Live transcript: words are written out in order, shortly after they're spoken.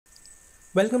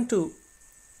Welcome to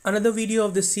another video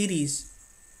of this series,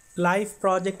 Live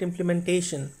Project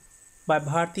Implementation by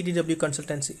Bharati DW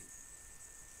Consultancy.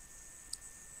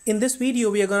 In this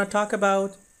video, we are going to talk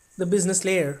about the business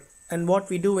layer and what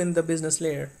we do in the business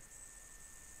layer.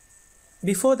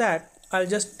 Before that, I'll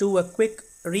just do a quick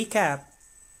recap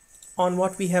on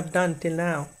what we have done till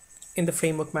now in the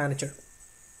Framework Manager.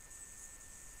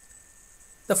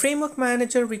 The Framework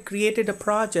Manager, we created a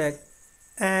project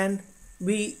and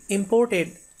we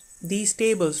imported these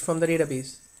tables from the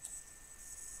database.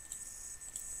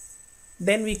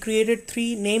 Then we created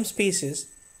three namespaces: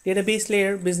 database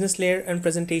layer, business layer, and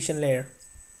presentation layer.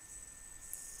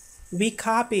 We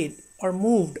copied or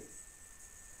moved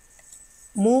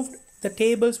the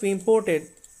tables we imported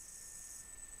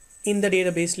in the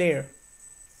database layer.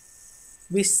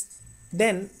 We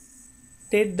then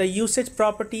did the usage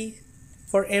property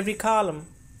for every column,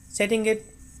 setting it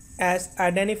as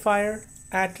identifier,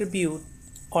 attribute,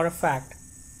 or a fact,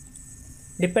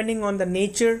 depending on the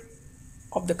nature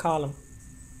of the column.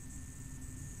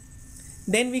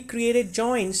 Then we created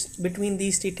joins between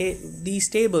these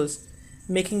tables,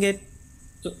 making it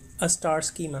a star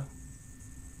schema.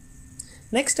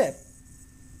 Next step,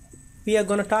 we are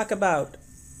going to talk about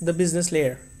the business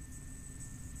layer.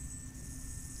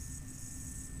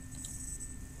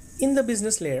 In the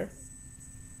business layer,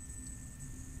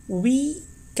 we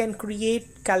can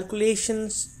create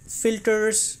calculations,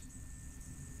 filters,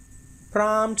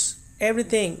 prompts,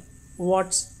 everything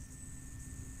what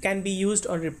can be used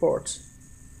on reports.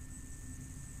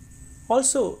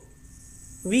 Also,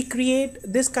 we create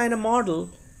this kind of model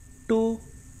to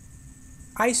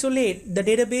isolate the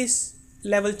database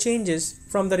level changes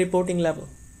from the reporting level.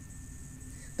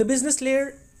 The business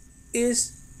layer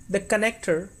is the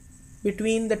connector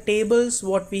between the tables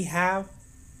what we have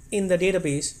in the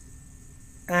database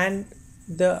and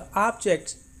the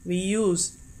objects we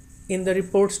use in the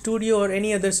report studio or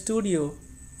any other studio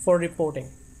for reporting.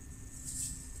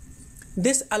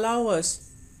 This allows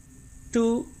us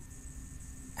to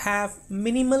have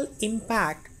minimal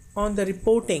impact on the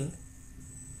reporting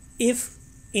if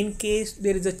in case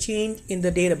there is a change in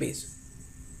the database.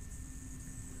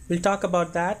 We'll talk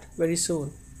about that very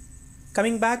soon.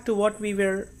 Coming back to what we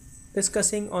were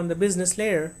discussing on the business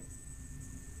layer,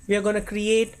 we are going to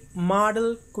create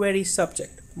model query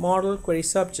subject.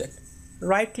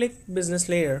 Right click business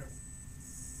layer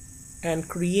and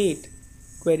create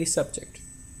query subject.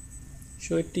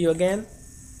 Show it to you again.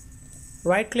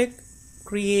 Right click,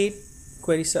 create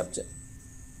query subject.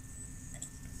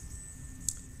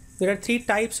 There are three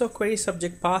types of query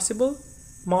subject possible: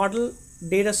 model,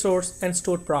 data source, and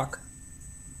stored proc.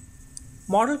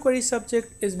 Model query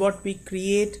subject is what we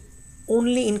create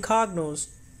only in Cognos.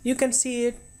 You can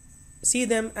see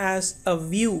them as a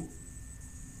view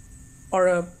or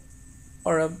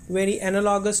a very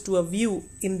analogous to a view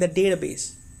in the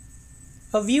database.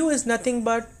 A view is nothing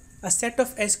but a set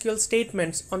of SQL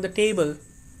statements on the table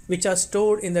which are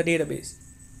stored in the database.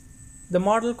 The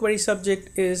model query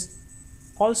subject is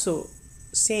also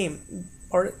same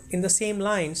or in the same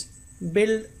lines,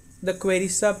 build the query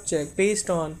subject based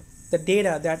on the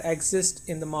data that exists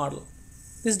in the model.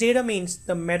 This data means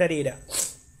the metadata.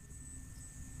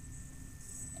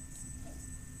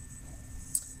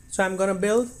 So I'm going to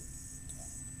build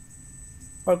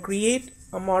or create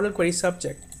a model query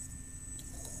subject.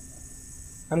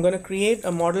 I'm going to create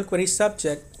a model query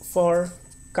subject for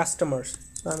customers.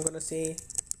 So I'm going to say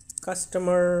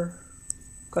customers.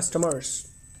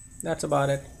 That's about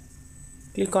it.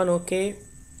 Click on OK.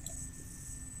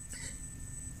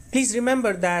 Please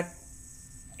remember that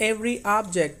every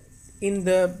object in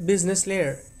the business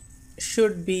layer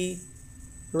should be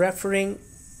referring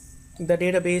the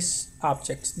database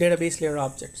layer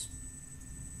objects.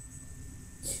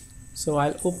 So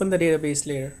I'll open the database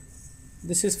layer.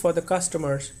 This is for the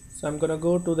customers. So I'm going to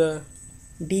go to the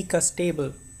dcust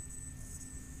table.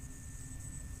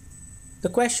 The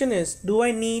question is, do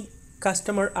I need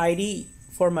customer ID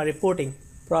for my reporting?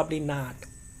 Probably not,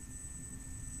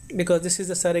 because this is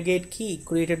a surrogate key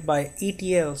created by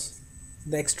ETLs,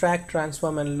 the extract,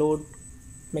 transform, and load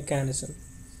mechanism.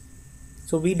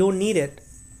 So we don't need it.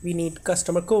 We need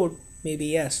customer code, maybe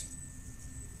yes.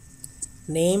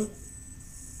 Name,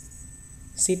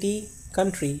 city,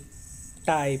 country,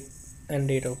 type, and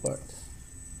date of birth.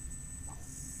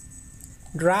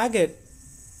 Drag it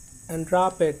and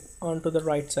drop it onto the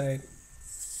right side.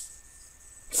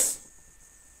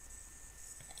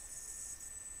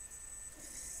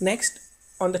 Next,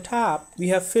 on the top, we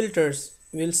have filters.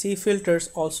 We'll see filters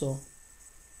also.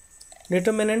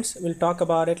 Determinants, we'll talk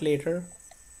about it later.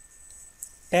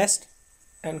 Test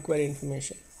and query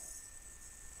information.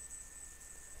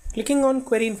 Clicking on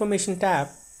Query Information tab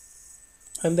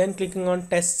and then clicking on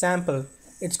Test Sample,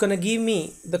 it's going to give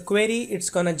me the query it's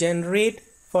going to generate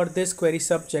for this query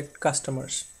subject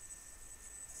customers.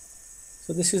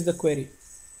 So this is the query.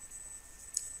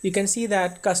 You can see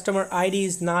that customer ID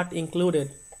is not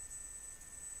included.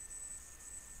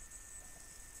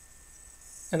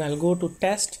 And I'll go to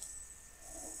Test,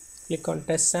 click on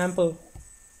Test Sample,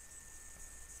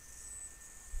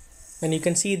 and you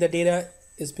can see the data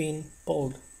is being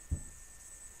pulled.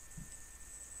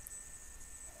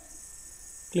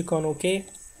 Click on OK,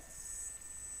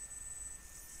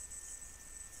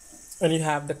 and you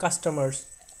have the customers.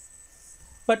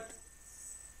 But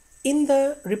in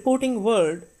the reporting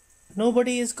world,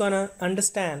 nobody is gonna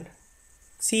understand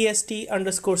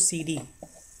CST_CD.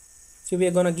 So we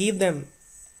are gonna give them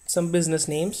some business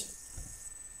names.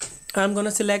 I'm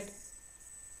gonna select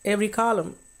every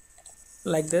column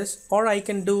like this, or I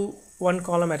can do one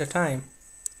column at a time.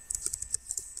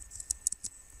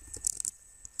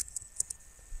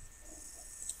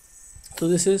 So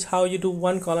this is how you do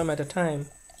one column at a time,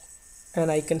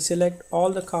 and I can select all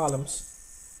the columns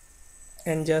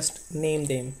and just name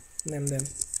them.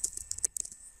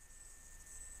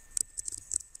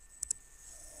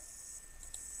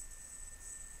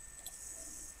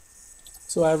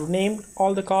 So I've named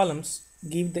all the columns,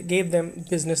 gave them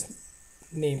business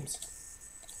names.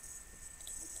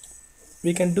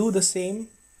 We can do the same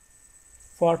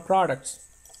for products.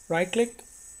 Right click,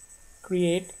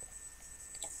 create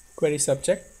query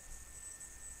subject.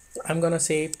 I'm gonna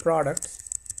say product.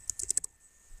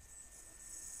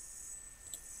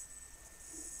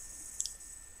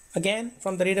 Again,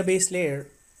 from the database layer,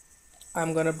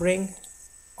 I'm gonna bring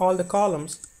all the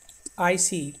columns I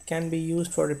see can be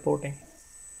used for reporting.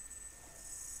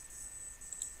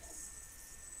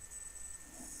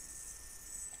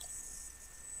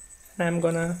 And I'm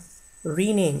gonna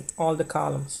rename all the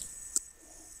columns.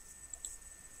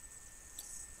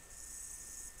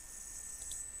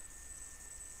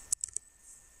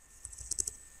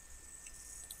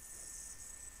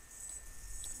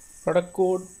 Product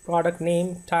code, product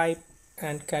name, type,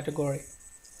 and category.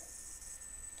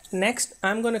 Next,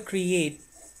 I'm going to create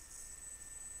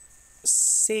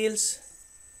sales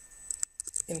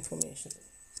information.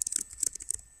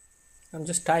 I'm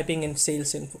just typing in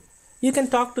sales info. You can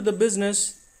talk to the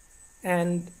business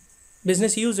and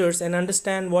business users and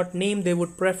understand what name they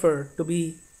would prefer to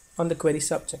be on the query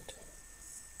subject.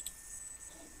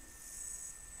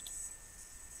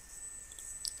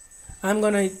 I'm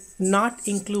going to not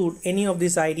include any of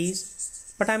these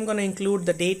IDs, but I'm going to include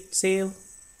the date sale,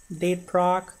 date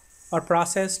proc or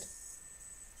processed.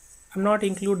 I'm not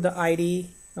including the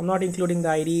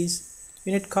IDs,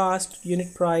 unit cost,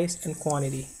 unit price, and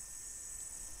quantity.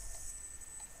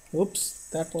 Oops,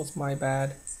 that was my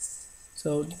bad.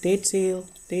 So date sale,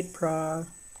 date proc,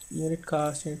 unit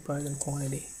cost, unit price, and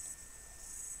quantity.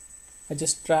 I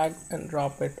just drag and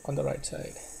drop it on the right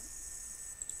side.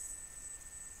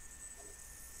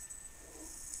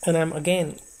 And I'm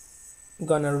again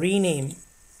gonna rename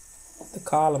the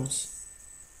columns.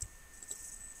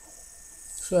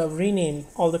 So I've renamed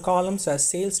all the columns as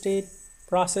sales date,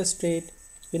 process date,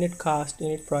 unit cost,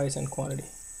 unit price, and quantity.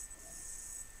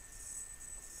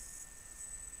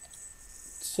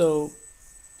 So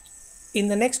in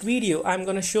the next video, I'm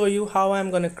going to show you how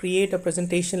I'm going to create a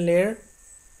presentation layer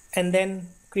and then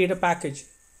create a package.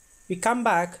 We come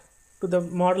back to the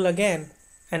model again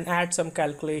and add some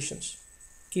calculations.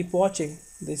 Keep watching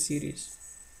this series.